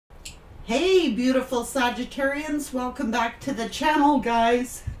Hey, beautiful Sagittarians. Welcome back to the channel,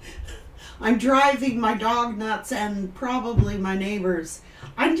 guys. I'm driving my dog nuts and probably my neighbors.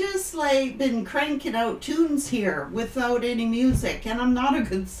 I'm just like been cranking out tunes here without any music, and I'm not a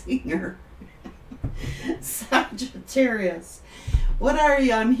good singer. Sagittarius. What are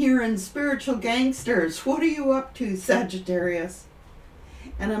you? I'm hearing spiritual gangsters. What are you up to, Sagittarius?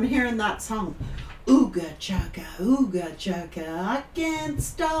 And I'm hearing that song. Ooga chaka, I can't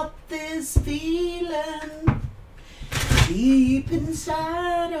stop this feeling deep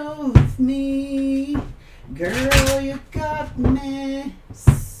inside of me. Girl, you got me.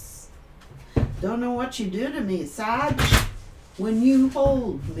 Don't know what you do to me, Sag, when you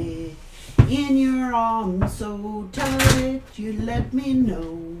hold me in your arms so tight. You let me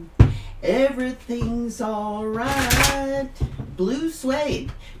know everything's alright. Blue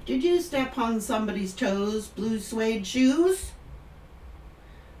suede. Did you step on somebody's toes? Blue suede shoes?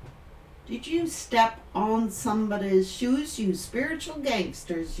 Did you step on somebody's shoes? You spiritual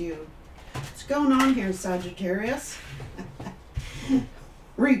gangsters, you. What's going on here, Sagittarius?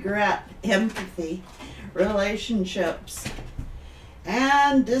 Regret, empathy, relationships,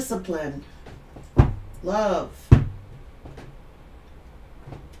 and discipline. Love.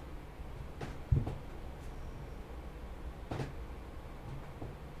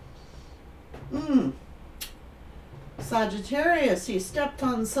 Sagittarius, he stepped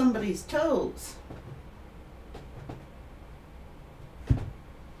on somebody's toes.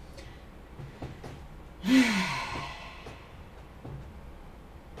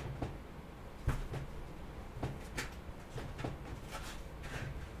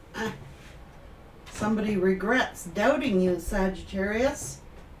 Somebody regrets doubting you, Sagittarius.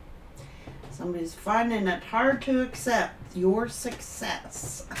 Somebody's finding it hard to accept your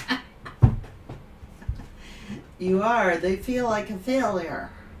success. You are. They feel like a failure,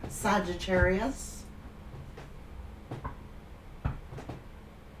 Sagittarius.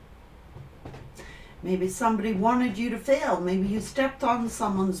 Maybe somebody wanted you to fail. Maybe you stepped on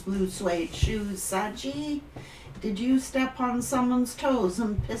someone's blue suede shoes, Saggy. Did you step on someone's toes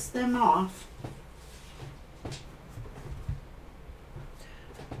and piss them off?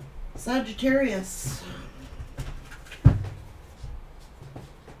 Sagittarius.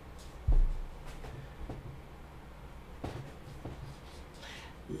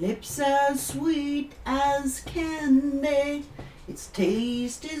 Lips as sweet as candy, its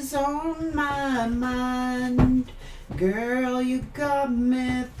taste is on my mind. Girl, you got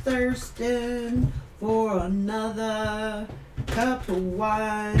me thirsting for another cup of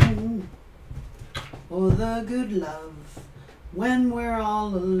wine. Oh, the good love when we're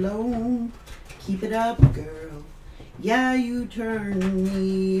all alone. Keep it up, girl. Yeah, you turn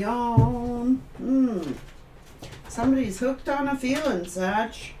me on. Somebody's hooked on a feeling,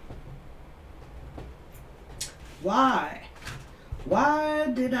 Sag. Why? Why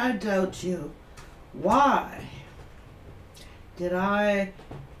did I doubt you? Why did I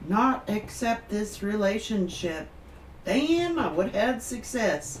not accept this relationship? Damn, I would have had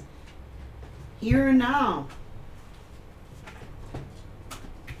success. Here and now.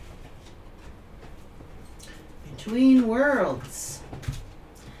 Between worlds.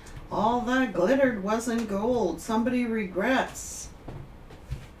 All that glittered wasn't gold. Somebody regrets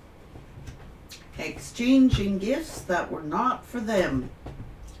exchanging gifts that were not for them.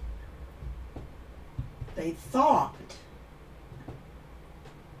 They thought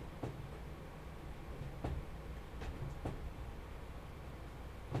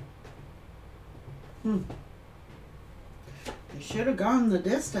they should have gone the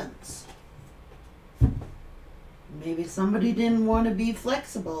distance. Maybe somebody didn't want to be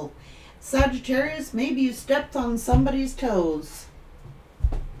flexible. Sagittarius, maybe you stepped on somebody's toes.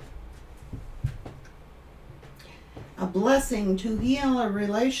 A blessing to heal a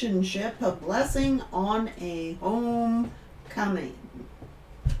relationship, a blessing on a homecoming.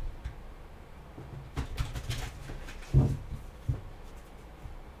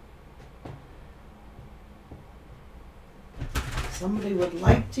 Somebody would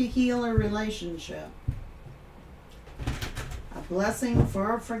like to heal a relationship. Blessing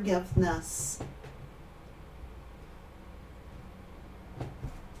for forgiveness.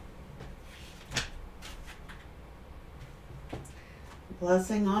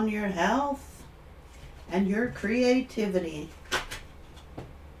 Blessing on your health and your creativity.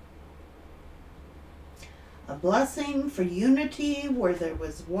 A blessing for unity where there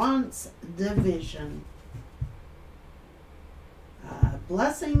was once division. A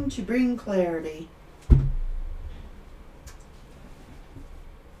blessing to bring clarity.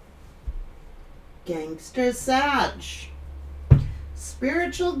 Gangster Sag.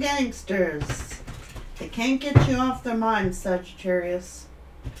 Spiritual gangsters. They can't get you off their mind, Sagittarius.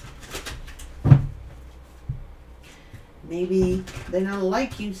 Maybe they don't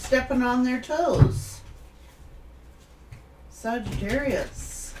like you stepping on their toes.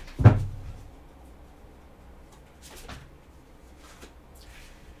 Sagittarius.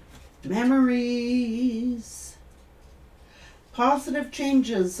 Memories. Positive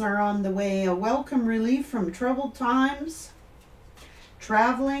changes are on the way. A welcome relief from troubled times.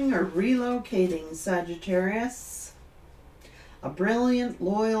 Traveling or relocating, Sagittarius. A brilliant,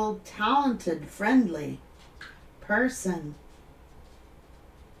 loyal, talented, friendly person.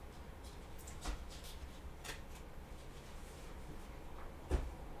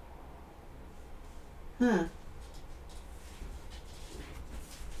 Huh.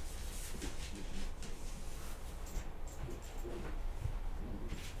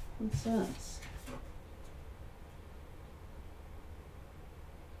 What's this?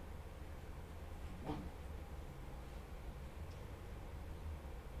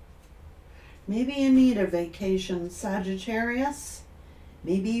 Maybe you need a vacation, Sagittarius.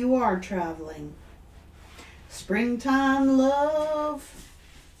 Maybe you are traveling. Springtime love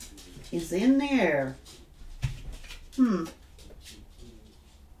is in the air. A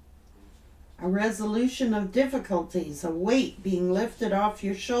resolution of difficulties, a weight being lifted off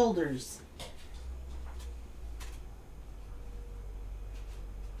your shoulders.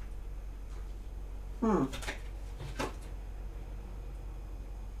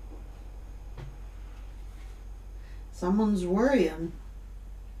 Someone's worrying,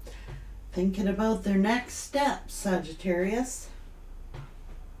 thinking about their next step, Sagittarius.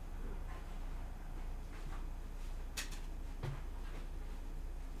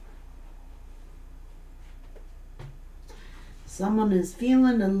 Someone is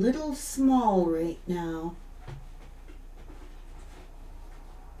feeling a little small right now.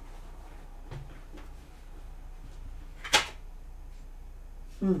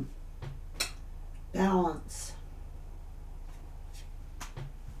 Balance.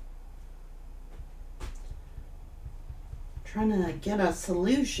 Trying to get a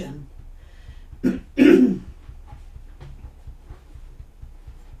solution. What's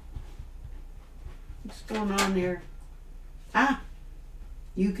going on here?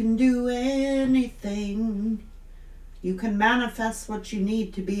 You can do anything. You can manifest what you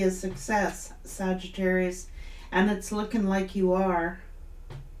need to be a success, Sagittarius, and it's looking like you are.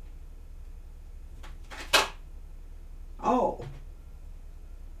 Oh.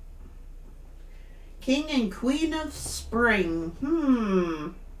 King and Queen of Spring.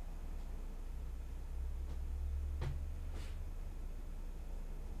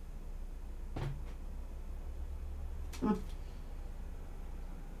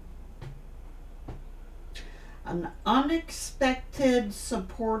 An unexpected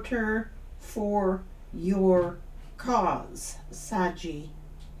supporter for your cause, Saggy.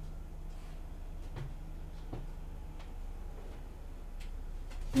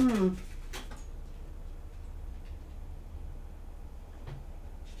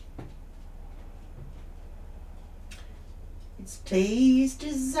 Its taste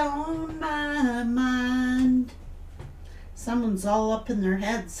is on my mind. Someone's all up in their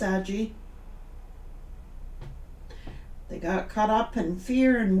head, Saggy. They got caught up in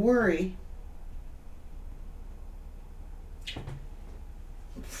fear and worry.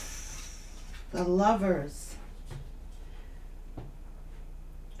 The Lovers.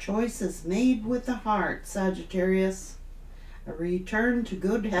 Choices made with the heart, Sagittarius. A return to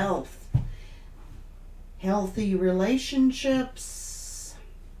good health. Healthy relationships.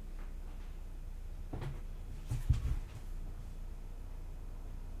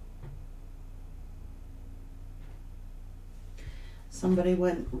 Somebody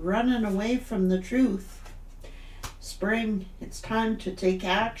went running away from the truth. Spring, it's time to take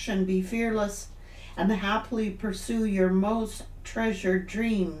action, be fearless, and happily pursue your most treasured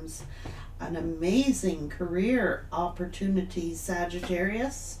dreams. An amazing career opportunity,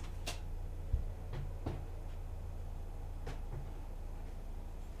 Sagittarius.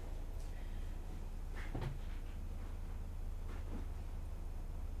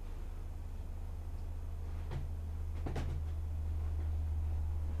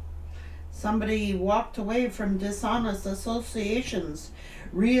 Somebody walked away from dishonest associations,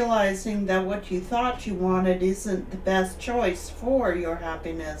 realizing that what you thought you wanted isn't the best choice for your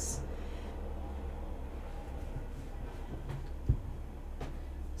happiness.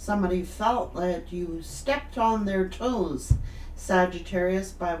 Somebody felt that you stepped on their toes,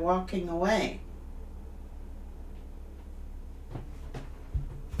 Sagittarius, by walking away.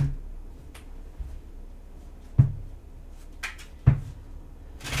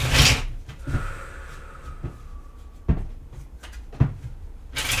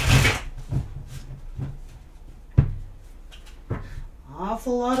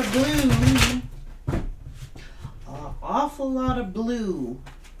 awful lot of blue. An awful lot of blue.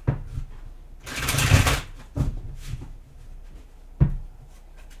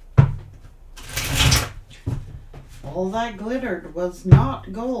 All that glittered was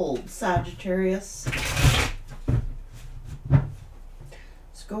not gold, Sagittarius.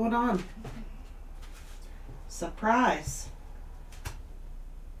 What's going on? Surprise.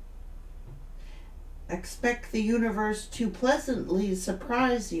 Expect the universe to pleasantly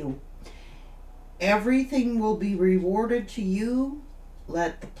surprise you. Everything will be rewarded to you.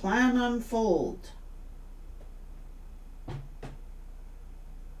 Let the plan unfold.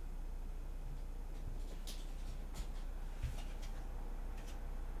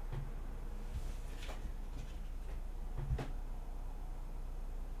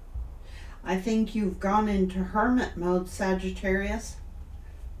 I think you've gone into hermit mode, Sagittarius.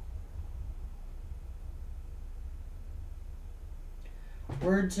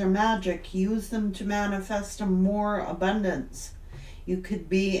 Words are magic. Use them to manifest a more abundance. You could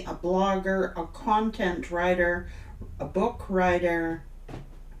be a blogger, a content writer, a book writer,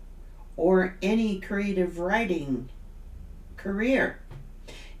 or any creative writing career.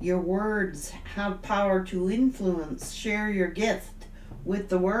 Your words have power to influence. Share your gift with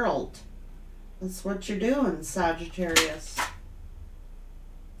the world. That's what you're doing, Sagittarius.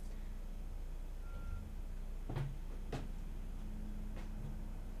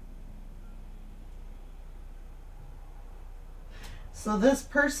 So this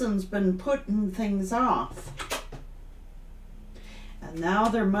person's been putting things off. And now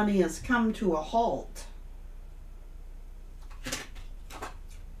their money has come to a halt.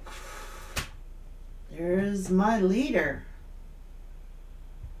 There's my leader.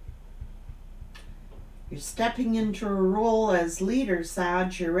 You're stepping into a role as leader,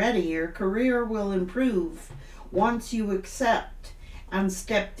 Sag. You're ready. Your career will improve once you accept and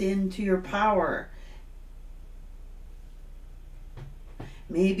stepped into your power.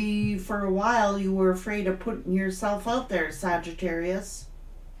 Maybe for a while you were afraid of putting yourself out there, Sagittarius.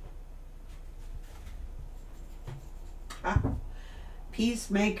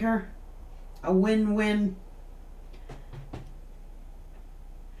 Peacemaker. A win-win.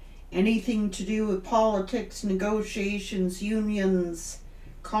 Anything to do with politics, negotiations, unions,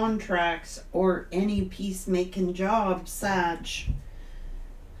 contracts, or any peacemaking job, Sag.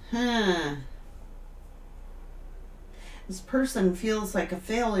 This person feels like a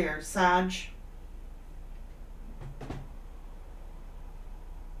failure, Sag.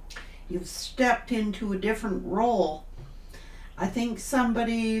 You've stepped into a different role. I think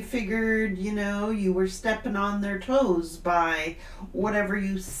somebody figured, you know, you were stepping on their toes by whatever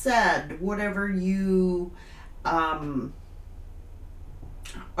you said, whatever you are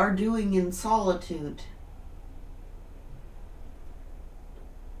doing in solitude.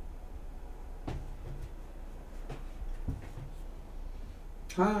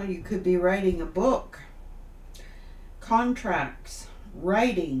 You could be writing a book, contracts,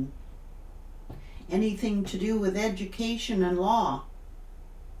 writing, anything to do with education and law.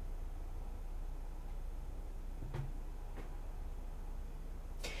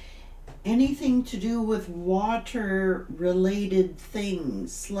 Anything to do with water-related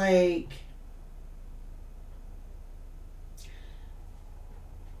things, like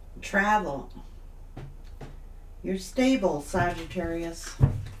travel. You're stable, Sagittarius.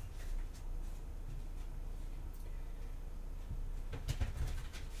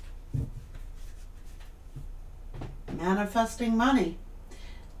 Manifesting money.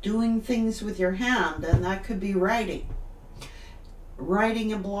 Doing things with your hand, and that could be writing.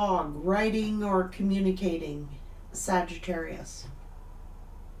 Writing a blog, writing or communicating, Sagittarius.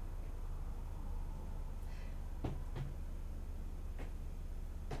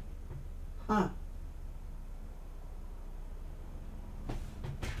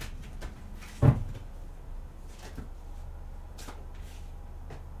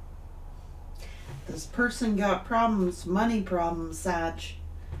 This person got problems, money problems, Sag.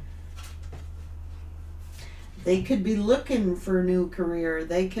 They could be looking for a new career.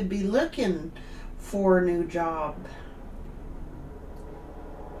 They could be looking for a new job.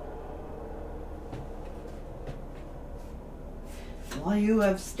 While you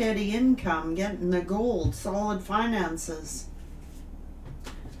have steady income, getting the gold, solid finances.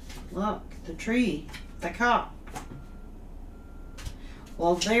 Look, the tree, the cup.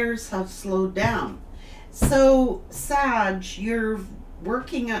 Well, theirs have slowed down. So, Sag, you're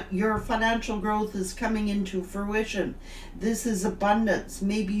working at your financial growth is coming into fruition. This is abundance.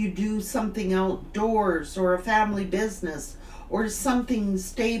 Maybe you do something outdoors or a family business or something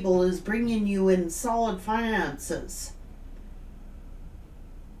stable is bringing you in solid finances.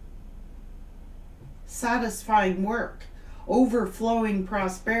 satisfying work, overflowing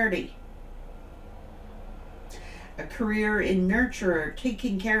prosperity. A career in nurturer,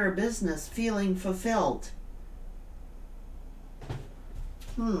 taking care of business, feeling fulfilled.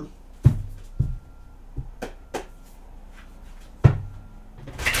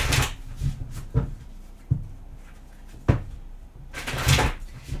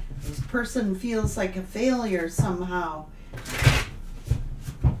 This person feels like a failure somehow.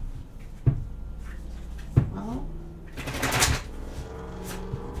 Well,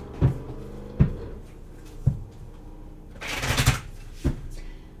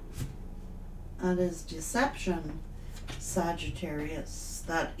 that is deception, Sagittarius.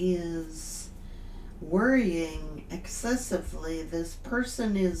 That is worrying excessively. This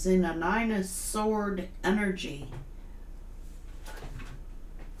person is in a 9 of Sword energy.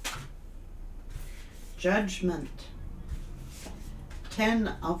 Judgment.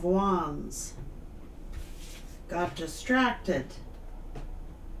 10 of Wands. Got distracted.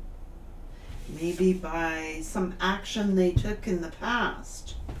 Maybe by some action they took in the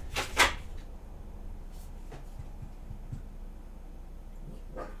past.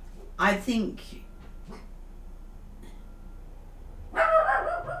 I think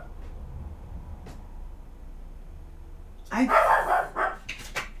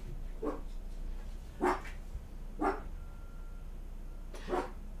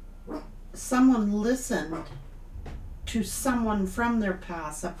someone listened to someone from their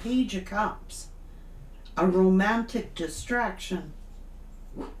past, a Page of Cups, a romantic distraction.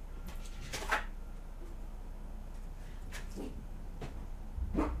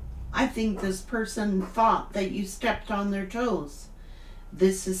 I think this person thought that you stepped on their toes.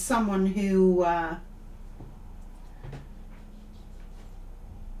 This is someone who I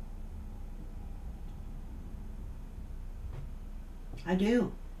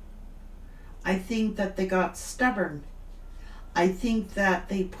do. I think that they got stubborn. I think that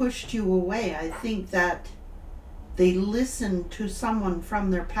they pushed you away. I think that they listened to someone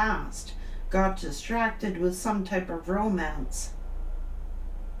from their past, got distracted with some type of romance.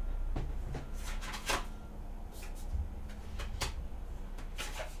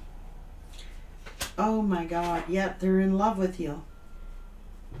 Oh my God, yet they're in love with you.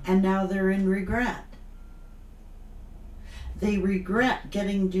 And now they're in regret. They regret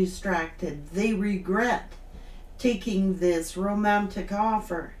getting distracted. They regret taking this romantic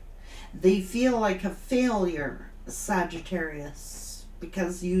offer. They feel like a failure, Sagittarius,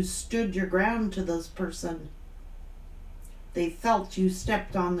 because you stood your ground to this person. They felt you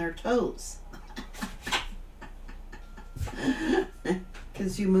stepped on their toes.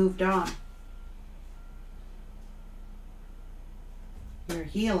 Because you moved on. You're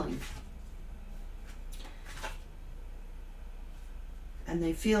healing. And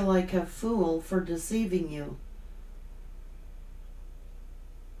they feel like a fool for deceiving you.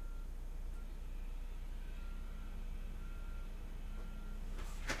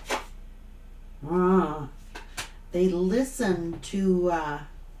 They listened to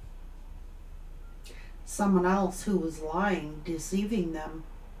someone else who was lying, deceiving them,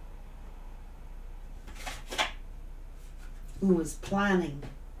 who was planning.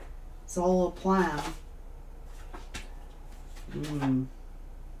 It's all a plan.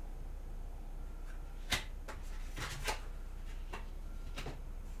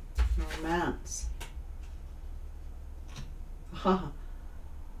 Romance.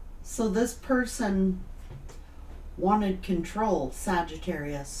 So this person wanted control,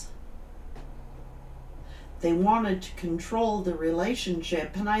 Sagittarius. They wanted to control the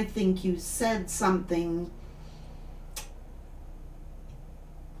relationship, and I think you said something.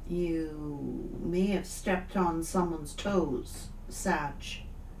 You may have stepped on someone's toes, Sag.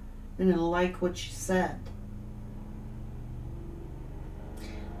 They didn't like what you said.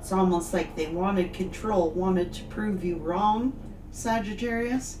 It's almost like they wanted control, wanted to prove you wrong,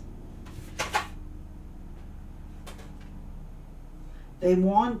 Sagittarius. They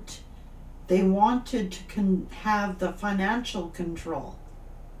wanted to have the financial control.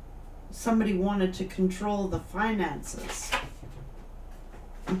 Somebody wanted to control the finances.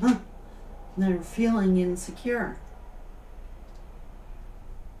 They're feeling insecure.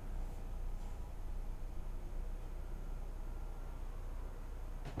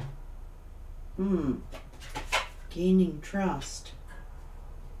 Gaining trust.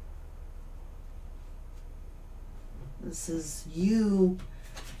 This is you.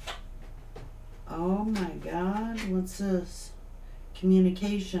 Oh my God, what's this?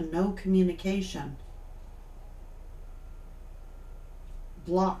 Communication, no communication.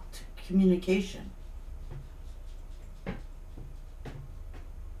 Blocked communication.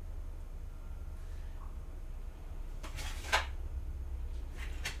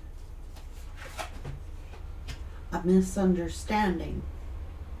 a misunderstanding.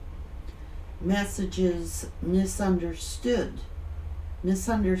 Messages misunderstood.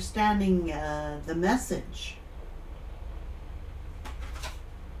 Misunderstanding the message.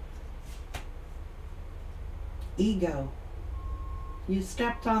 Ego. You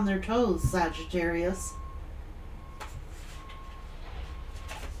stepped on their toes, Sagittarius.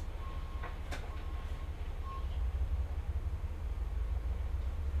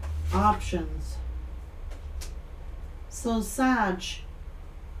 Options. So, Sag,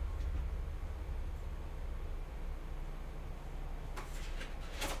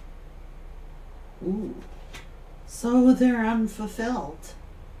 ooh, so they're unfulfilled.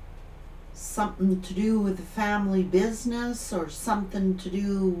 Something to do with the family business, or something to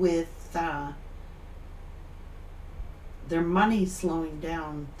do with their money slowing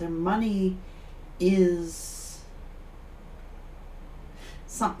down. Their money is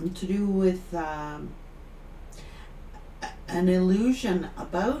something to do with an illusion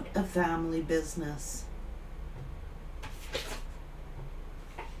about a family business.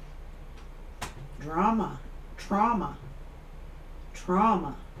 Drama, trauma,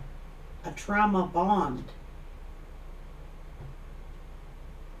 trauma, a trauma bond.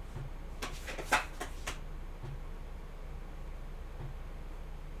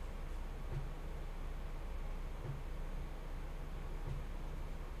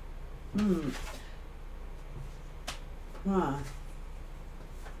 Huh.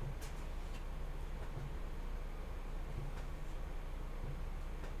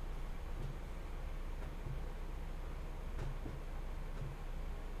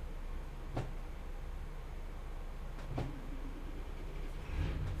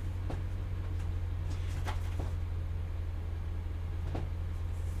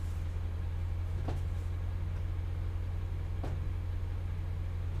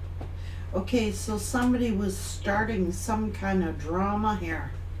 Okay, so somebody was starting some kind of drama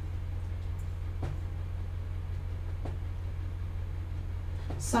here.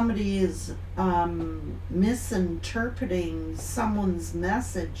 Somebody is misinterpreting someone's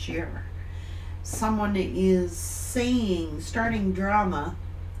message here. Someone is starting drama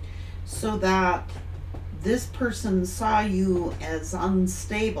so that this person saw you as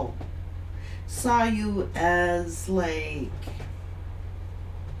unstable, saw you as like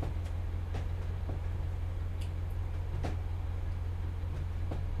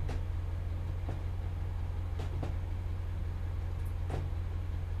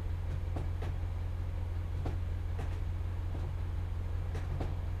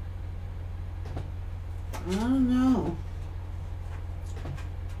I don't know.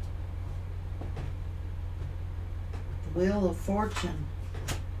 The Wheel of Fortune.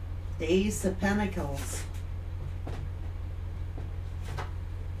 The Ace of Pentacles.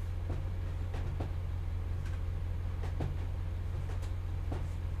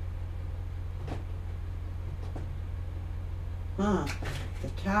 The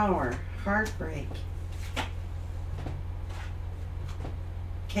Tower. Heartbreak.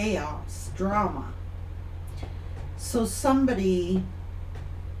 Chaos. Drama. So somebody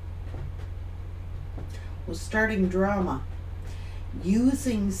was starting drama,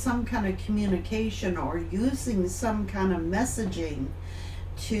 using some kind of communication or using some kind of messaging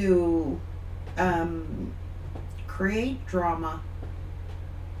to create drama.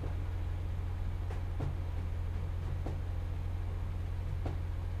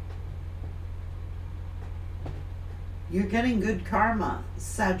 You're getting good karma,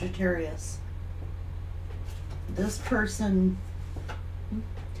 Sagittarius. This person,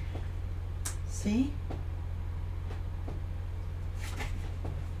 see?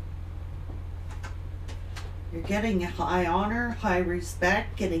 You're getting high honor, high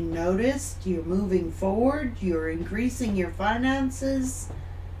respect, getting noticed, you're moving forward, you're increasing your finances.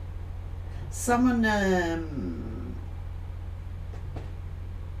 Someone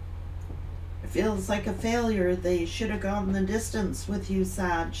feels like a failure. They should have gone the distance with you,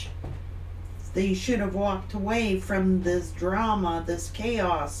 Sag. They should have walked away from this drama, this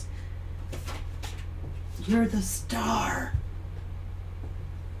chaos. You're the star.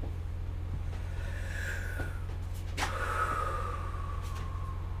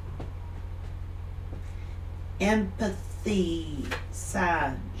 Empathy,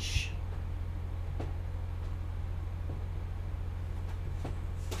 Sag.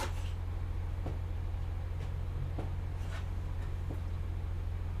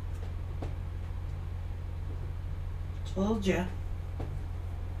 Told ya.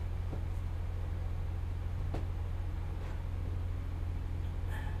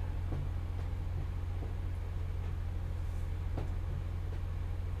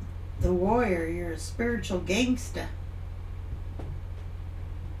 The the warrior. You're a spiritual gangster.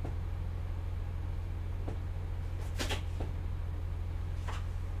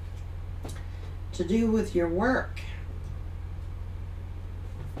 To do with your work.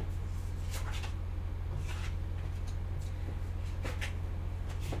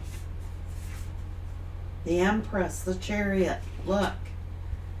 The Empress, the Chariot. Look.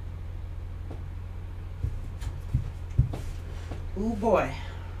 Oh boy.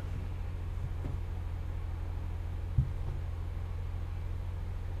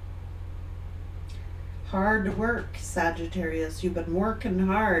 Hard work, Sagittarius. You've been working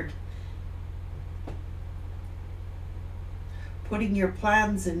hard. Putting your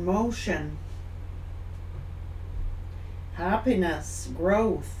plans in motion. Happiness,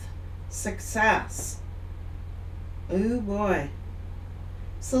 growth, success. Oh boy.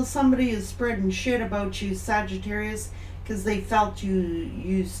 So somebody is spreading shit about you, Sagittarius, because they felt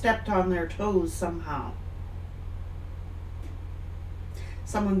you stepped on their toes somehow.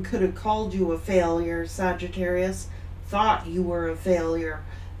 Someone could have called you a failure, Sagittarius, thought you were a failure,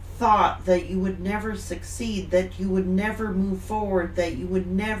 thought that you would never succeed, that you would never move forward, that you would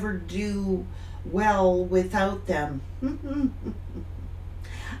never do well without them.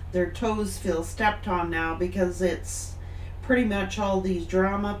 Their toes feel stepped on now because it's pretty much all these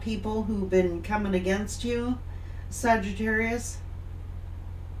drama people who've been coming against you, Sagittarius.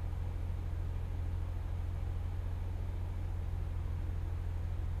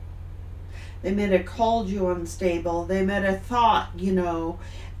 They might have called you unstable. They might have thought, you know,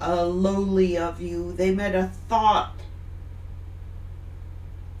 lowly of you. They might have thought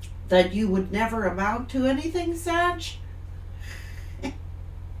that you would never amount to anything, Sag.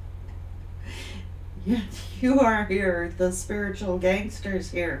 Yet you are here, the spiritual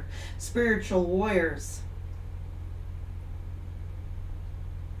gangsters here, spiritual warriors.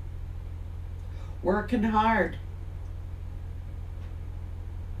 Working hard.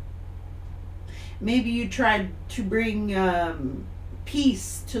 Maybe you tried to bring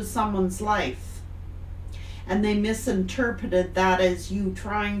peace to someone's life, and they misinterpreted that as you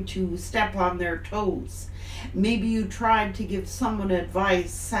trying to step on their toes. Maybe you tried to give someone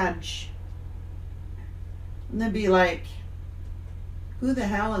advice, Sag, and they'd be like, who the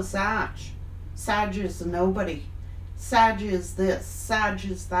hell is Sag? Sag is nobody. Sag is this. Sag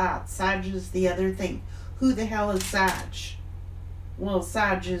is that. Sag is the other thing. Who the hell is Sag? Well,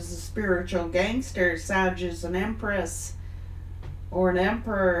 Sag is a spiritual gangster. Sag is an empress or an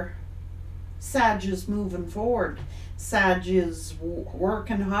emperor. Sag is moving forward. Sag is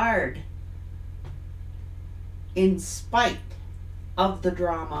working hard in spite of the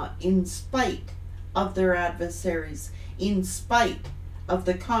drama, in spite of their adversaries, in spite of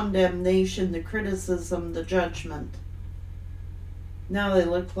the condemnation, the criticism, the judgment. Now they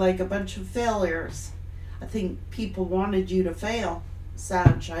look like a bunch of failures. I think people wanted you to fail,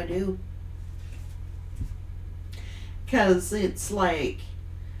 Sag, I do. Because it's like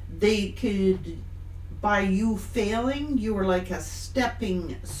they could, by you failing, you were like a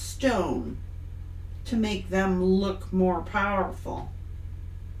stepping stone to make them look more powerful.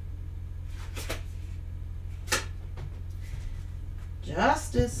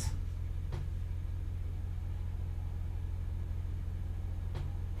 Justice.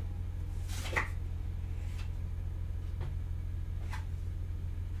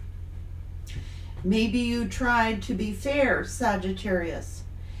 Maybe you tried to be fair, Sagittarius.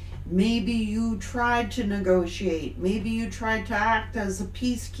 Maybe you tried to negotiate. Maybe you tried to act as a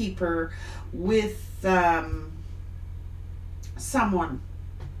peacekeeper with someone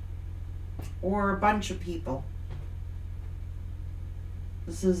or a bunch of people.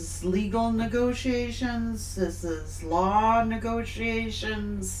 This is legal negotiations. This is law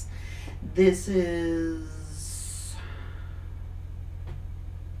negotiations. This is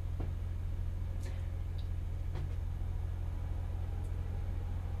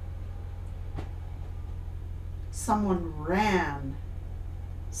someone ran,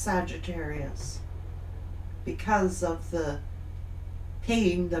 Sagittarius, because of the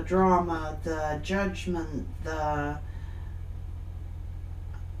pain, the drama, the judgment, the,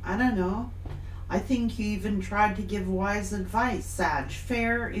 I don't know. I think you even tried to give wise advice, Sag.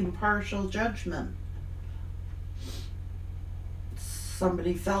 Fair, impartial judgment.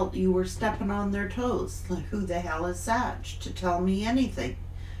 Somebody felt you were stepping on their toes. Like, who the hell is Sag to tell me anything?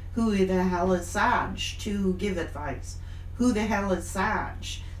 Who the hell is Sag to give advice? Who the hell is Sag?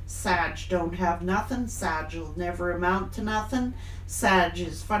 Sag don't have nothing. Sag will never amount to nothing. Sag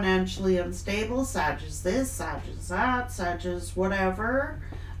is financially unstable. Sag is this. Sag is that. Sag is whatever.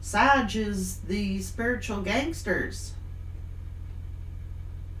 Sag is the spiritual gangsters.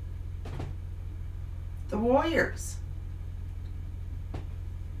 the warriors.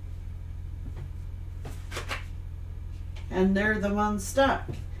 And they're the ones stuck.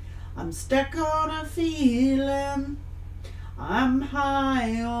 I'm stuck on a feeling, I'm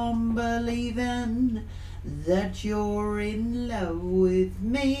high on believing that you're in love with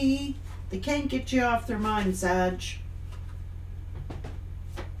me. They can't get you off their mind, Sag.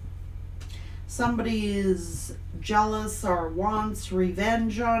 Somebody is jealous or wants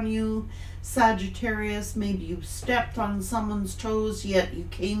revenge on you, Sagittarius. Maybe you stepped on someone's toes, yet you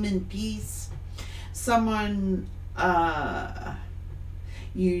came in peace. Someone,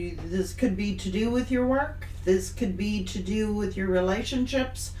 this could be to do with your work. This could be to do with your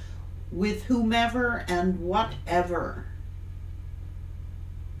relationships with whomever and whatever.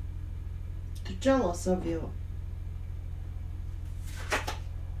 They're jealous of you.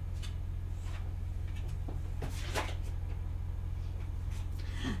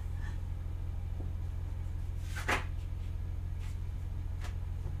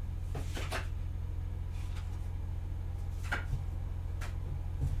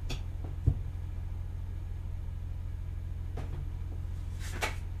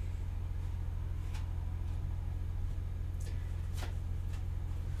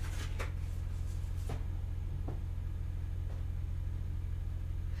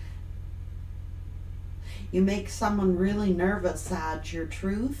 You make someone really nervous, Sag, your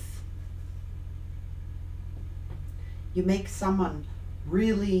truth. You make someone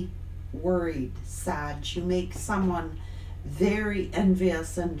really worried, Sag. You make someone very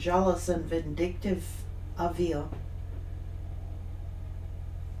envious and jealous and vindictive of you.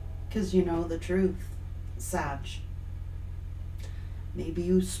 Because you know the truth, Sag. Maybe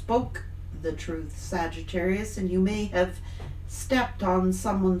you spoke the truth, Sagittarius, and you may have stepped on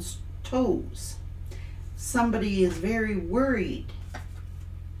someone's toes. Somebody is very worried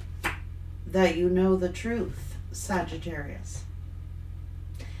that you know the truth, Sagittarius.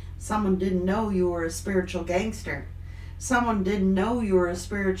 Someone didn't know you were a spiritual gangster. Someone didn't know you were a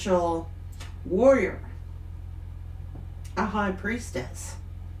spiritual warrior, a high priestess.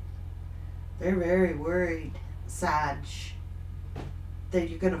 They're very worried, Sag,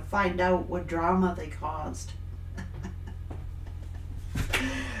 that you're going to find out what drama they caused.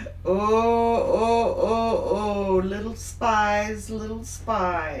 Oh, little spies, little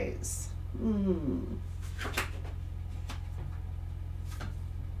spies.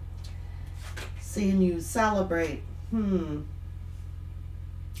 Seeing you celebrate.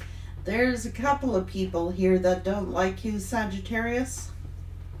 There's a couple of people here that don't like you, Sagittarius.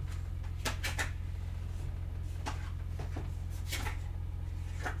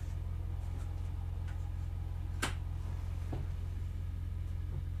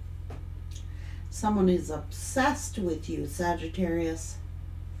 Someone is obsessed with you, Sagittarius.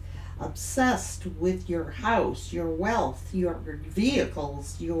 Obsessed with your house, your wealth, your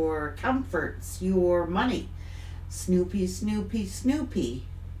vehicles, your comforts, your money. Snoopy, Snoopy, Snoopy.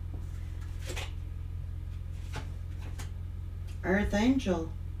 Earth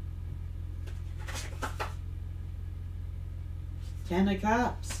Angel. Ten of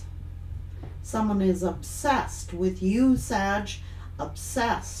Cups. Someone is obsessed with you, Sag.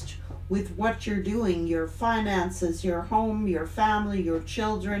 Obsessed with what you're doing, your finances, your home, your family, your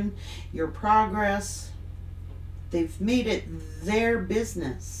children, your progress. They've made it their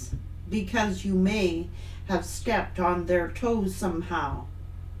business because you may have stepped on their toes somehow.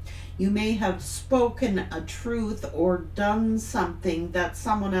 You may have spoken a truth or done something that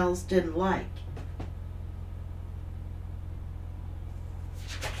someone else didn't like.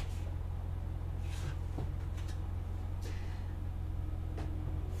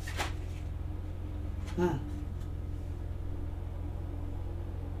 Huh.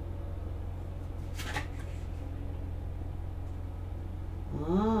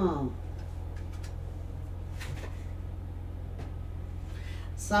 Oh.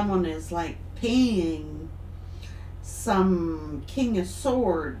 Someone is like paying some King of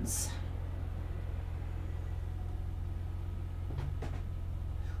Swords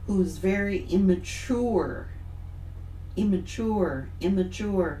who's very immature. Immature.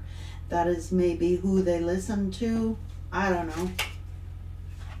 That is maybe who they listen to. I don't know.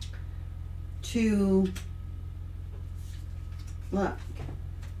 To, look,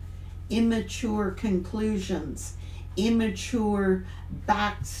 immature conclusions, immature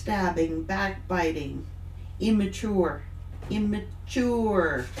backstabbing, backbiting, immature,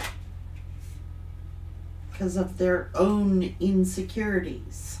 because of their own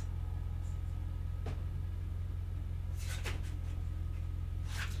insecurities.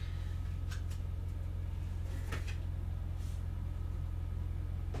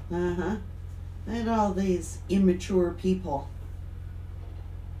 And all these immature people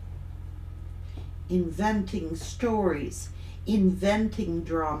inventing stories, inventing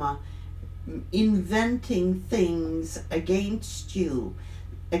drama, inventing things against you,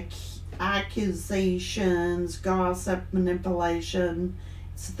 accusations, gossip, manipulation.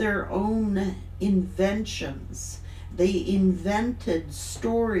 It's their own inventions. They invented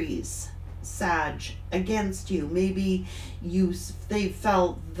stories, Sag, against you. Maybe they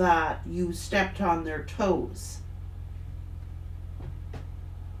felt that you stepped on their toes.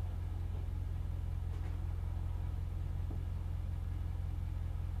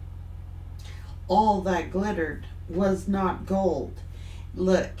 All that glittered was not gold.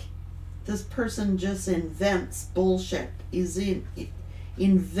 Look, this person just invents bullshit.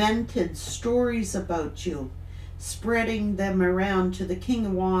 Invented stories about you, spreading them around to the King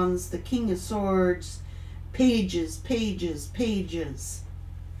of Wands, the King of Swords, pages, pages, pages.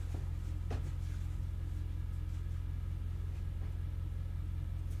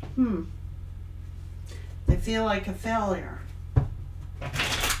 They feel like a failure.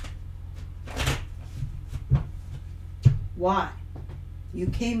 Why? You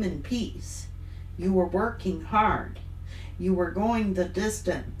came in peace. You were working hard. You were going the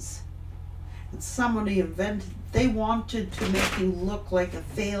distance. And somebody they wanted to make you look like a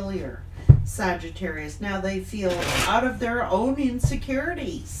failure, Sagittarius. Now they feel out of their own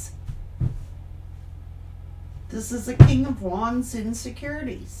insecurities. This is a King of Wands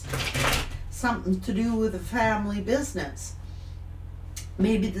insecurities. Something to do with a family business.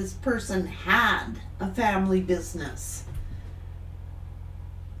 Maybe this person had a family business.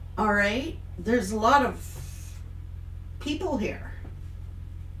 All right, there's a lot of people here.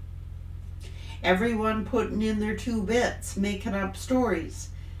 Everyone putting in their 2 bits, making up stories.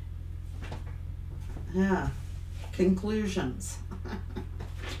 Yeah, conclusions.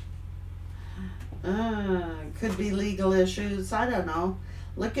 Could be legal issues, I don't know.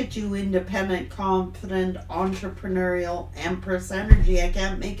 Look at you, independent, confident, entrepreneurial, Empress energy. I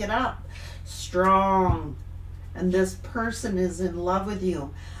can't make it up. Strong. And this person is in love with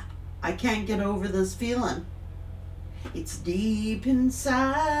you. I can't get over this feeling. It's deep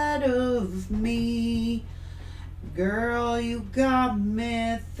inside of me. Girl, you got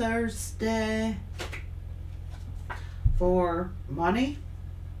me thirsty for money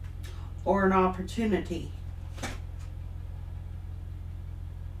or an opportunity.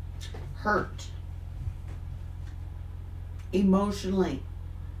 Hurt. Emotionally.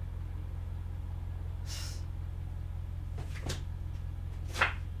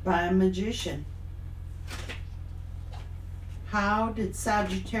 By a magician. How did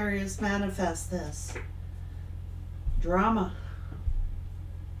Sagittarius manifest this? Drama.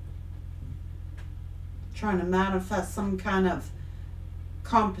 Trying to manifest some kind of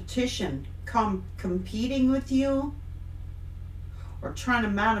competition, competing with you, or trying to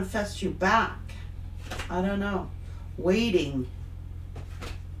manifest you back. I don't know. Waiting.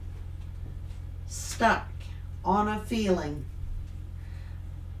 Stuck on a feeling.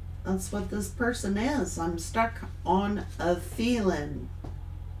 That's what this person is. I'm stuck on a feeling.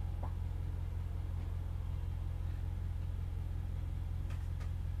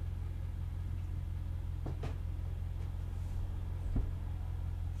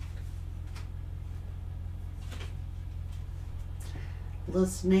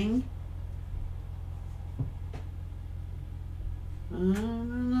 Listening. I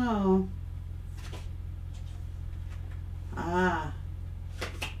don't know.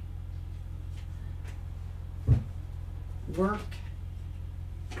 Work.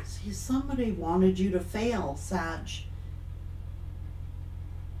 See, somebody wanted you to fail, Sag.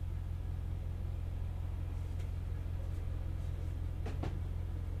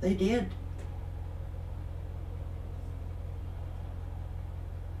 They did.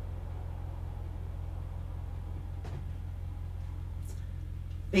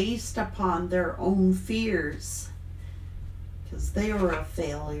 Based upon their own fears, because they were a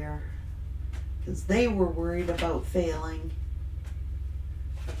failure, because they were worried about failing.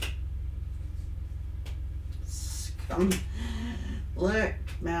 Look,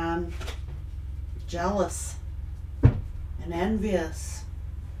 man, jealous and envious.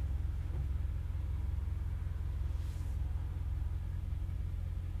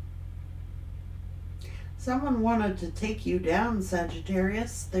 Someone wanted to take you down,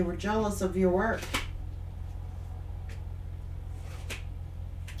 Sagittarius. They were jealous of your work.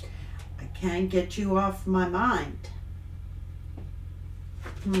 I can't get you off my mind.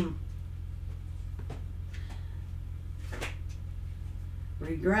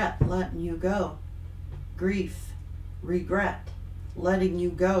 Regret letting you go. Grief. Regret letting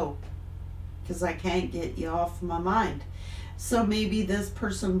you go. because I can't get you off my mind. So maybe this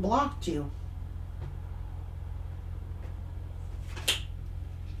person blocked you.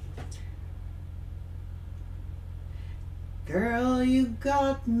 Girl, you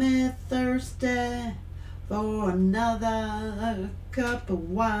got me thirsty for another cup of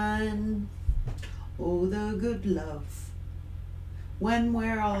wine. Oh, the good love when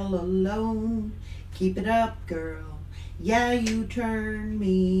we're all alone. Keep it up, girl. Yeah, you turn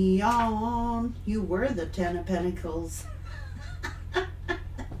me on. You were the 10 of Pentacles.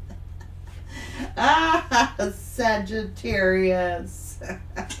 Ah, Sagittarius.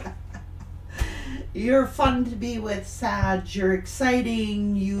 You're fun to be with, Sag. You're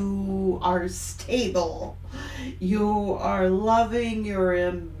exciting. You are stable. You are loving. You're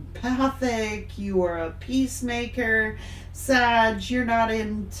empathic. You are a peacemaker. Sag, you're not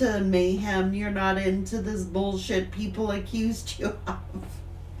into mayhem. You're not into this bullshit people accused you of.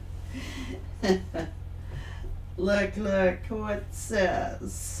 Look what it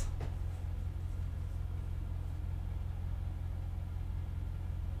says.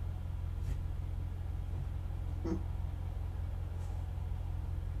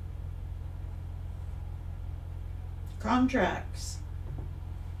 Contracts.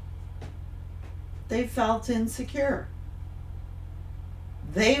 They felt insecure.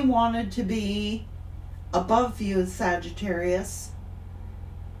 They wanted to be above you, Sagittarius,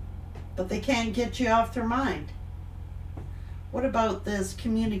 but they can't get you off their mind. What about this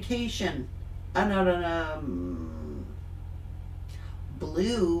communication?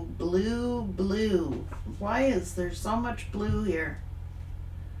 Blue, blue, blue. Why is there so much blue here?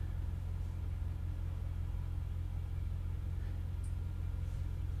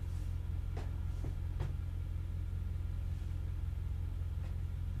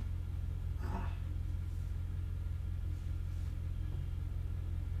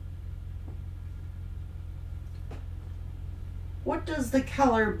 What does the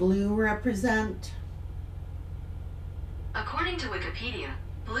color blue represent? According to Wikipedia,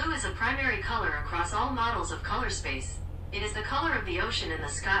 blue is a primary color across all models of color space. It is the color of the ocean and the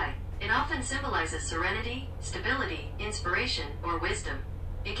sky. It often symbolizes serenity, stability, inspiration, or wisdom.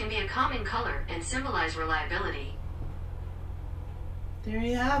 It can be a calming color and symbolize reliability. There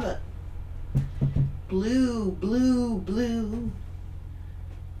you have it. Blue, blue, blue.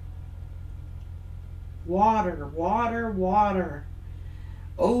 Water, water, water.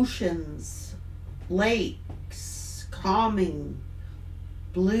 Oceans, lakes, calming.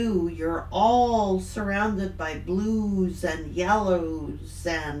 Blue. You're all surrounded by blues and yellows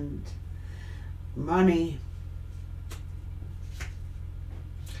and money.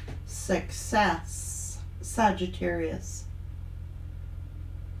 Success, Sagittarius.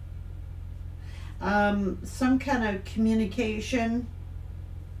 Some kind of communication.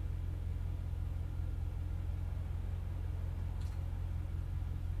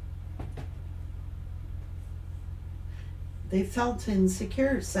 They felt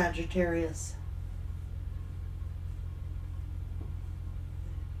insecure, Sagittarius.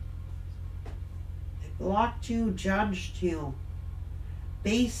 They blocked you, judged you,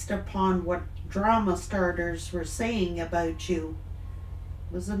 based upon what drama starters were saying about you.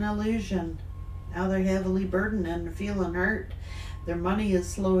 It was an illusion. Now they're heavily burdened and feeling hurt. Their money is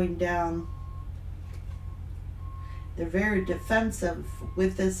slowing down. They're very defensive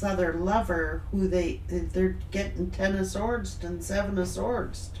with this other lover who they're getting 10 of Swords and 7 of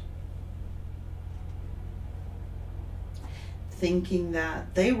Swords. Thinking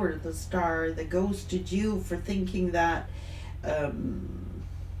that they were the star. They ghosted you for thinking that they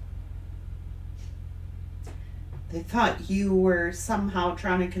thought you were somehow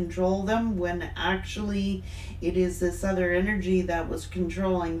trying to control them when actually it is this other energy that was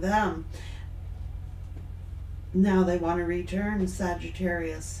controlling them. Now they want to return,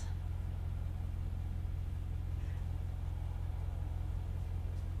 Sagittarius.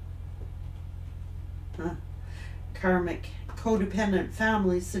 Karmic, codependent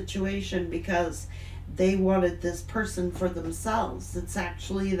family situation because they wanted this person for themselves. It's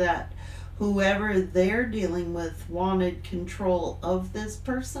actually that whoever they're dealing with wanted control of this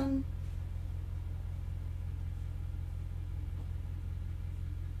person.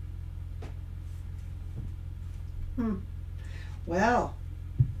 Well,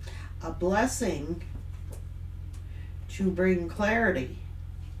 a blessing to bring clarity.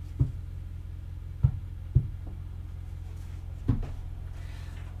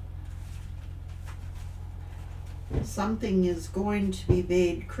 Something is going to be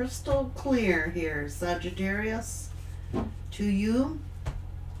made crystal clear here, Sagittarius, to you.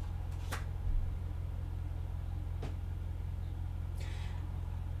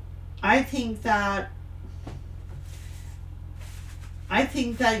 I think that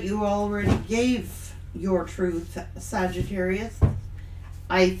you already gave your truth, Sagittarius.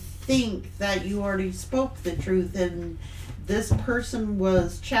 I think that you already spoke the truth, and this person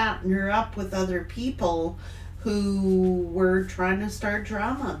was chatting her up with other people who were trying to start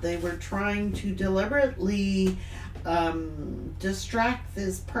drama. They were trying to deliberately distract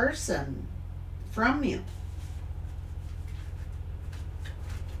this person from you.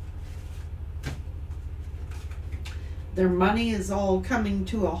 Their money is all coming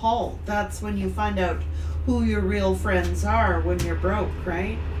to a halt. That's when you find out who your real friends are, when you're broke,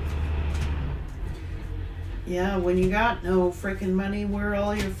 right? Yeah, when you got no freaking money, where are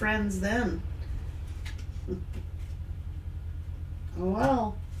all your friends then? Oh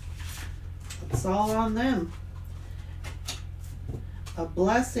well, it's all on them. A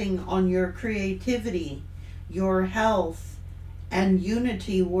blessing on your creativity, your health, and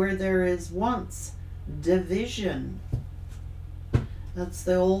unity where there is once division. That's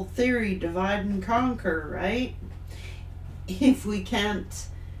the old theory, divide and conquer, right? If we can't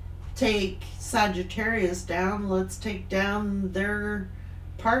take Sagittarius down, let's take down their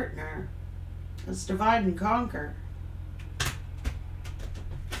partner. Let's divide and conquer.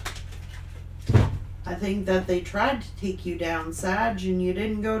 I think that they tried to take you down, Sag, and you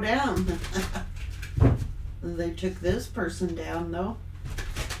didn't go down. They took this person down, though.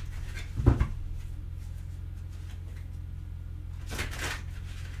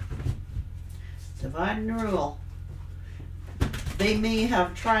 Divide and rule. They may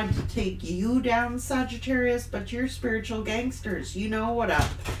have tried to take you down, Sagittarius, but you're spiritual gangsters. You know what up.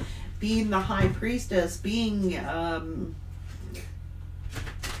 Being the high priestess, being,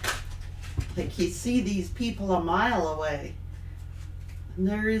 like you see these people a mile away. And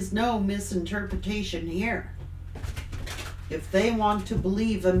there is no misinterpretation here. If they want to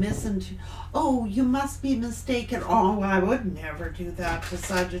believe oh, you must be mistaken. Oh, I would never do that to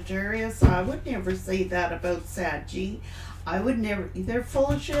Sagittarius. I would never say that about Saggy. I would never. They're full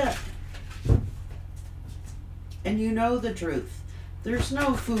of shit. And you know the truth. There's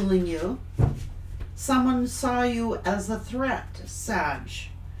no fooling you. Someone saw you as a threat, Sag.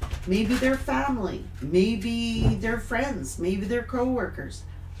 Maybe their family. Maybe their friends. Maybe their co-workers.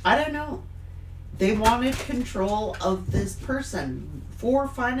 I don't know. They wanted control of this person for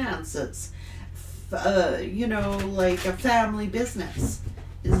finances. You know, like a family business.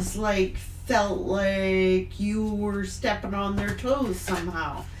 It's like, felt like you were stepping on their toes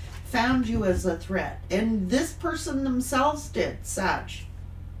somehow. Found you as a threat. And this person themselves did, Sag.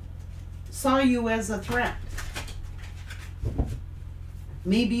 Saw you as a threat.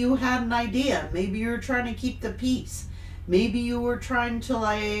 Maybe you had an idea. Maybe you were trying to keep the peace. Maybe you were trying to,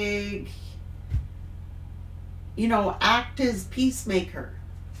 like, you know, act as peacemaker.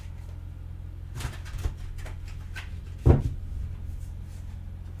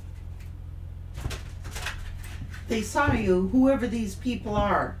 They saw you, whoever these people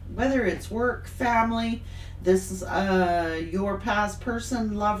are, whether it's work, family, this is your past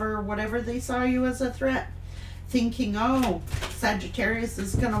person, lover, whatever, they saw you as a threat. Thinking, oh, Sagittarius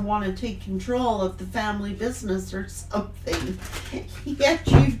is going to want to take control of the family business or something. Yet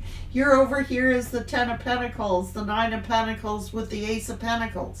you're over here as the 10 of Pentacles, the 9 of Pentacles with the Ace of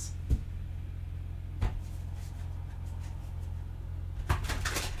Pentacles.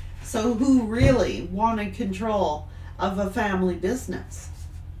 So who really wanted control of a family business?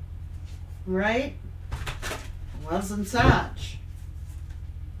 Right? It wasn't Sag.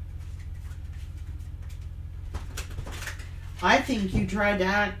 I think you tried to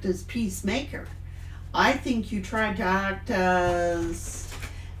act as peacemaker. I think you tried to act as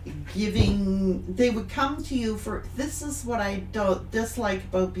giving. They would come to you for, this is what I don't dislike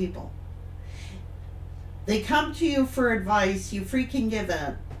about people. They come to you for advice, you freaking give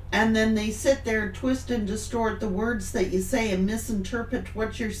it, and then they sit there, twist and distort the words that you say and misinterpret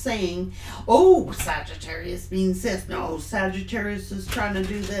what you're saying. Oh, Sagittarius means this. No, Sagittarius is trying to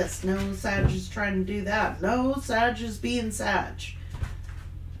do this. No, Sag is trying to do that. No, Sag is being Sag.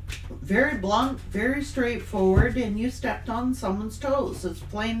 Very blunt, very straightforward, and you stepped on someone's toes. It's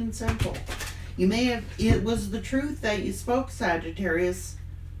plain and simple. You may have, it was the truth that you spoke, Sagittarius,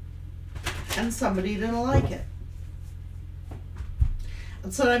 and somebody didn't like it.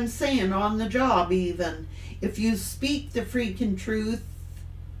 That's what I'm saying, on the job even. If you speak the freaking truth,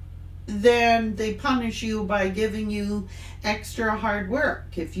 then they punish you by giving you extra hard work.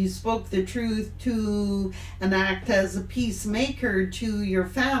 If you spoke the truth to and act as a peacemaker to your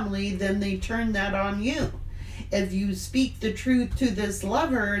family, then they turn that on you. If you speak the truth to this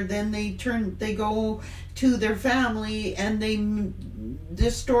lover, then they go to their family and they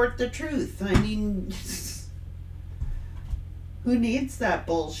distort the truth. I mean, who needs that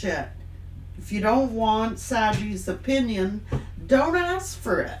bullshit? If you don't want Sagi's opinion, don't ask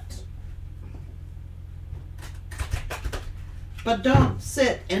for it. But don't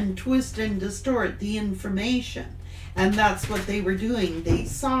sit and twist and distort the information. And that's what they were doing. They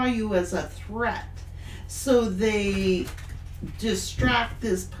saw you as a threat. So they distract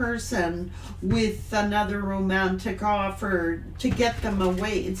this person with another romantic offer to get them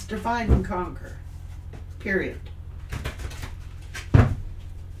away. It's divide and conquer. Period.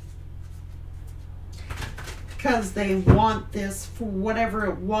 Because they want this for whatever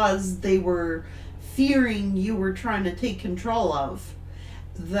it was they were fearing you were trying to take control of,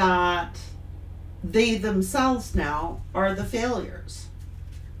 that they themselves now are the failures.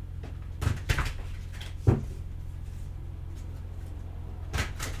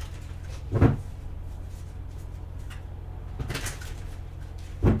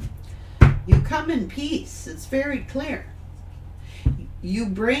 You come in peace. It's very clear. You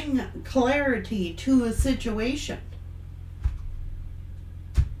bring clarity to a situation.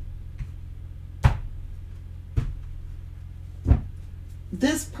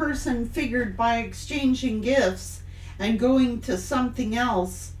 This person figured by exchanging gifts and going to something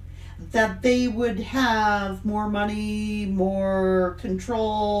else that they would have more money, more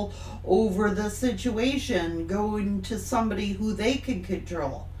control over the situation, going to somebody who they could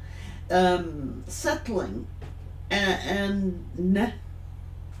control, settling, and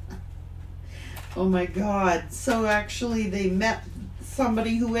oh my God. So actually they met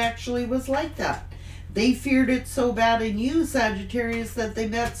somebody who actually was like that. They feared it so bad in you, Sagittarius, that they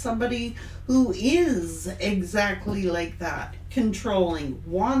met somebody who is exactly like that. Controlling,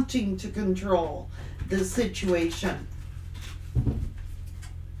 wanting to control the situation.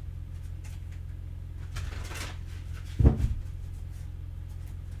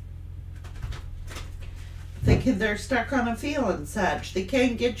 Thinking they're stuck on a feeling, Sag. They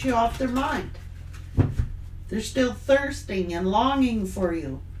can't get you off their mind. They're still thirsting and longing for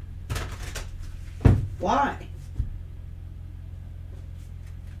you. Why?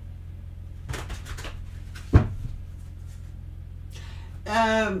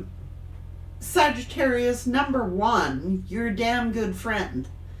 Sagittarius, number one, you're a damn good friend.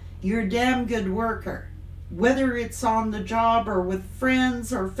 You're a damn good worker. Whether it's on the job or with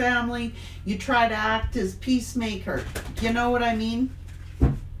friends or family, you try to act as peacemaker. You know what I mean?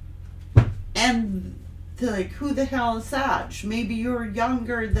 And like, who the hell is Sag? Maybe you're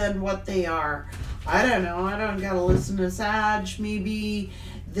younger than what they are. I don't know. I don't gotta listen to Sag. Maybe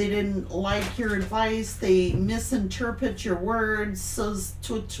they didn't like your advice. They misinterpret your words so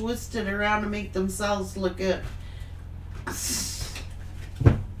to twist it around to make themselves look good.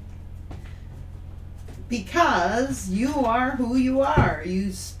 Because you are who you are.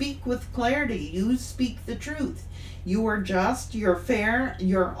 You speak with clarity. You speak the truth. You are just, you're fair,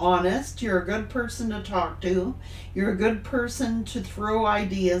 you're honest, you're a good person to talk to, you're a good person to throw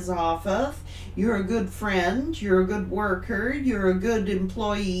ideas off of, you're a good friend, you're a good worker, you're a good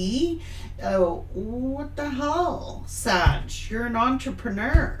employee. What the hell, Sag? You're an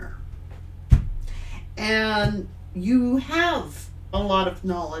entrepreneur. And you have a lot of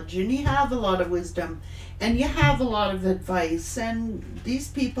knowledge, and you have a lot of wisdom, and you have a lot of advice, and these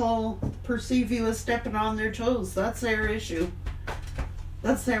people perceive you as stepping on their toes. That's their issue.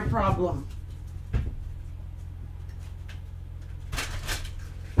 That's their problem.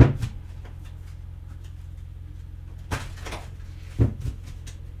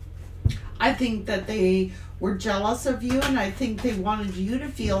 I think that they were jealous of you, and I think they wanted you to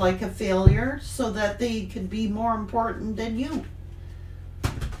feel like a failure so that they could be more important than you.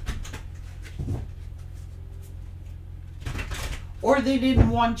 Or they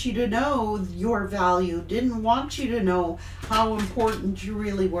didn't want you to know your value, didn't want you to know how important you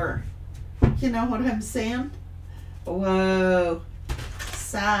really were. You know what I'm saying? Whoa.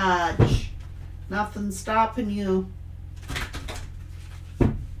 Sag. Nothing stopping you.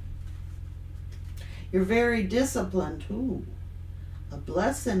 You're very disciplined. Ooh. A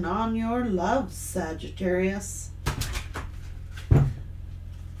blessing on your love, Sagittarius.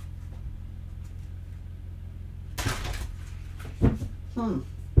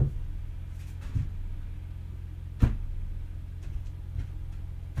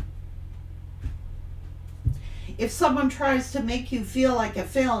 If someone tries to make you feel like a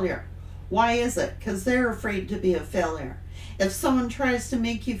failure, why is it? Because they're afraid to be a failure. If someone tries to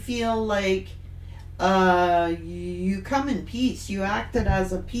make you feel like You come in peace. You acted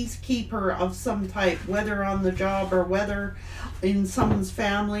as a peacekeeper of some type, whether on the job or whether in someone's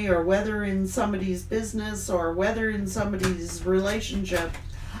family or whether in somebody's business or whether in somebody's relationship.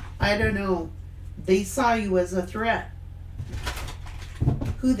 I don't know. They saw you as a threat.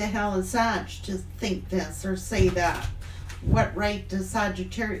 Who the hell is Sag to think this or say that? What right does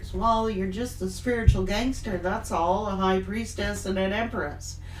Sagittarius? Well, you're just a spiritual gangster, that's all. A high priestess and an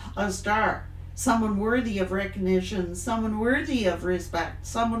empress. A star. Someone worthy of recognition. Someone worthy of respect.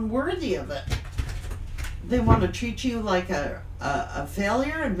 Someone worthy of it. They want to treat you like a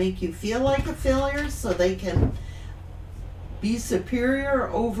failure and make you feel like a failure so they can be superior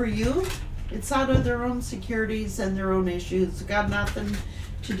over you. It's out of their own securities and their own issues. It's got nothing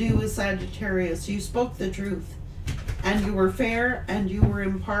to do with Sagittarius. You spoke the truth. And you were fair and you were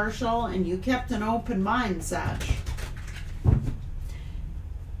impartial and you kept an open mind, Sag.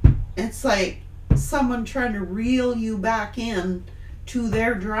 It's like someone trying to reel you back in to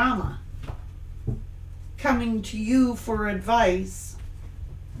their drama. Coming to you for advice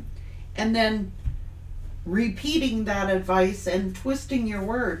and then repeating that advice and twisting your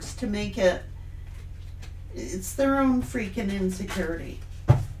words to make it, it's their own freaking insecurity.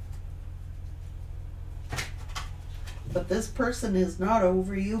 But this person is not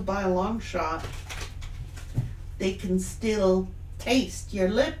over you by a long shot. They can still taste your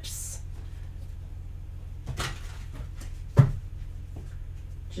lips.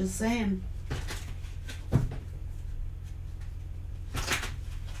 Just saying.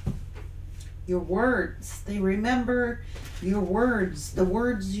 Your words. They remember your words, the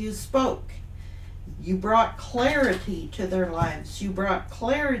words you spoke. You brought clarity to their lives. You brought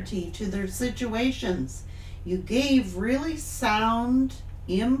clarity to their situations. You gave really sound,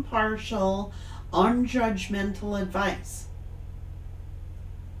 impartial, unjudgmental advice.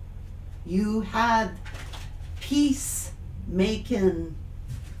 You had peace-making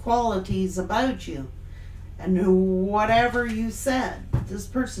qualities about you. And whatever you said, this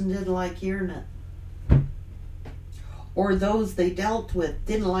person didn't like hearing it. Or those they dealt with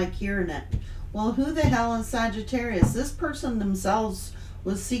didn't like hearing it. Well, who the hell is Sagittarius? This person themselves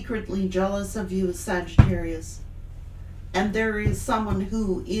was secretly jealous of you as Sagittarius. And there is someone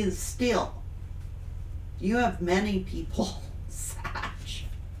who is still. You have many people, Sag.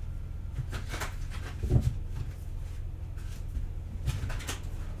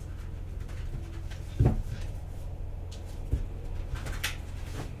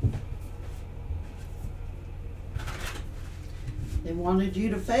 They wanted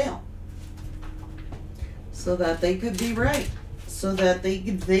you to fail so that they could be right. So that they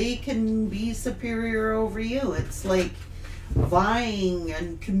can be superior over you. It's like vying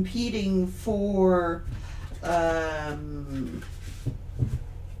and competing for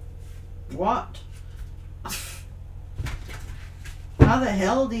what? How the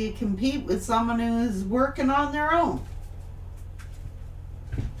hell do you compete with someone who's working on their own?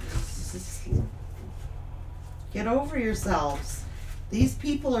 Get over yourselves. These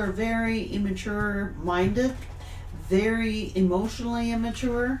people are very immature minded. Very emotionally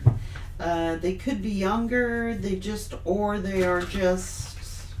immature. They could be younger, or they are just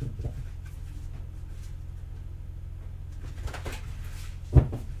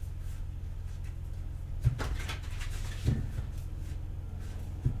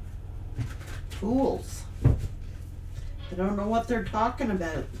fools. They don't know what they're talking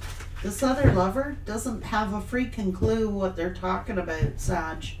about. This other lover doesn't have a freaking clue what they're talking about,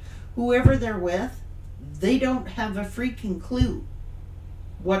 Sag. Whoever they're with, they don't have a freaking clue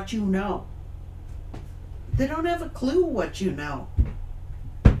what you know. They don't have a clue what you know.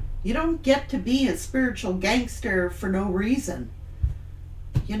 You don't get to be a spiritual gangster for no reason.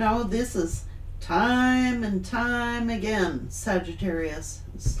 You know, this is time and time again, Sagittarius.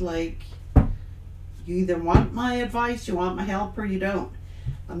 It's like, you either want my advice, you want my help, or you don't.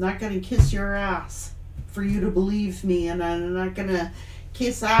 I'm not going to kiss your ass for you to believe me, and I'm not going to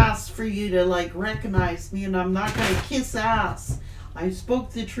kiss ass for you to like recognize me, and I'm not going to kiss ass. I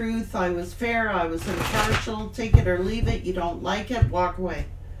spoke the truth. I was fair. I was impartial. Take it or leave it. You don't like it, walk away.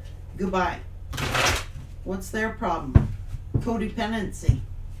 Goodbye. What's their problem? Codependency.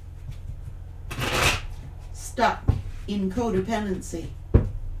 Stuck in codependency.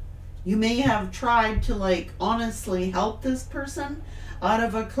 You may have tried to like honestly help this person out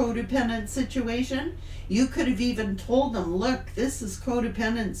of a codependent situation. You could have even told them, look, this is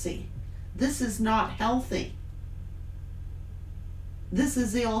codependency. This is not healthy. This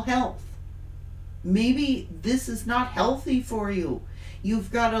is ill health. Maybe this is not healthy for you.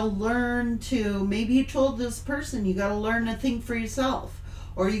 You've got to learn to, maybe you told this person, you got to learn to think for yourself.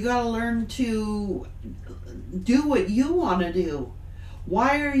 or you got to learn to do what you want to do.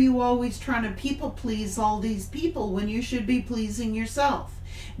 Why are you always trying to people please all these people when you should be pleasing yourself?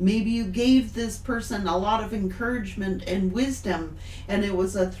 Maybe you gave this person a lot of encouragement and wisdom, and it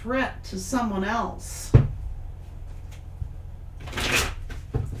was a threat to someone else.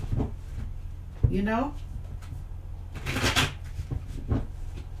 You know?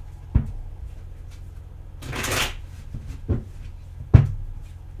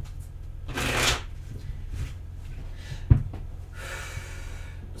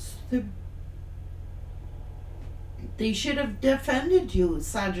 They should have defended you,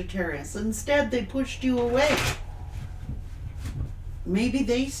 Sagittarius. Instead, they pushed you away. Maybe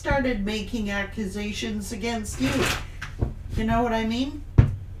they started making accusations against you. You know what I mean?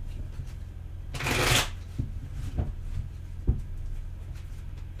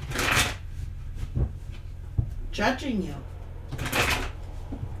 Judging you.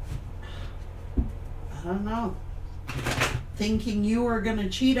 I don't know. Thinking you were going to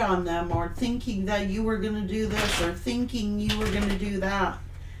cheat on them, or thinking that you were going to do this, or thinking you were going to do that.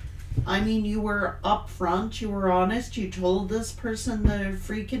 I mean, you were upfront, you were honest, you told this person the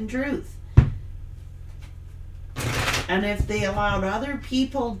freaking truth. And if they allowed other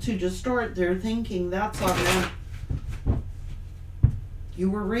people to distort their thinking, that's on them.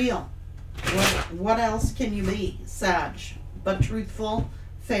 You were real. What else can you be, Sag? But truthful,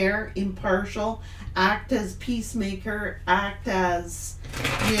 fair, impartial, act as peacemaker, act as,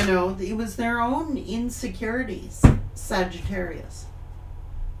 you know, it was their own insecurities, Sagittarius.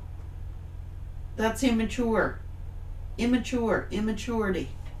 That's immature. Immaturity.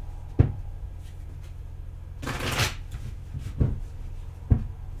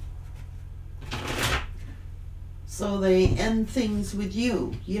 So they end things with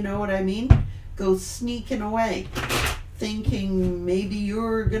you. You know what I mean? Go sneaking away. Thinking maybe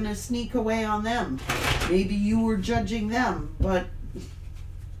you're going to sneak away on them. Maybe you were judging them, but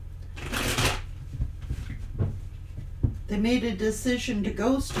they made a decision to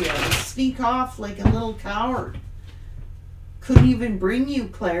ghost you and sneak off like a little coward. Couldn't even bring you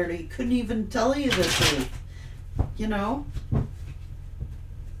clarity. Couldn't even tell you the truth. You know?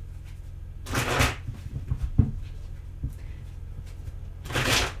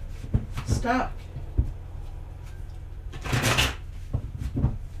 Stuck.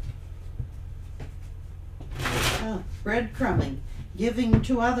 Breadcrumbing, giving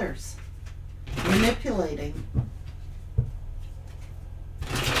to others, manipulating,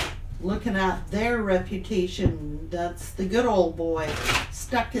 looking at their reputation. That's the good old boy,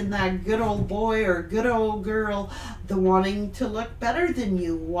 stuck in that good old boy or good old girl, the wanting to look better than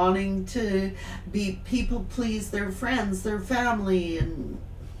you, wanting to be people please their friends, their family, and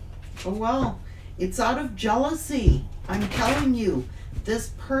oh well, it's out of jealousy. I'm telling you.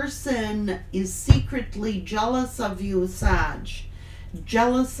 This person is secretly jealous of you, Sag.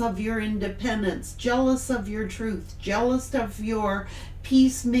 Jealous of your independence, jealous of your truth, jealous of your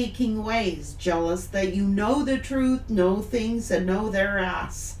peacemaking ways, jealous that you know the truth, know things, and know their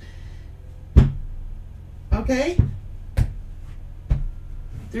ass. Okay?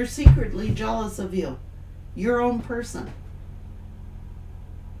 They're secretly jealous of you, your own person.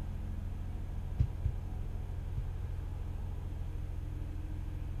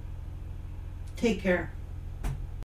 Take care.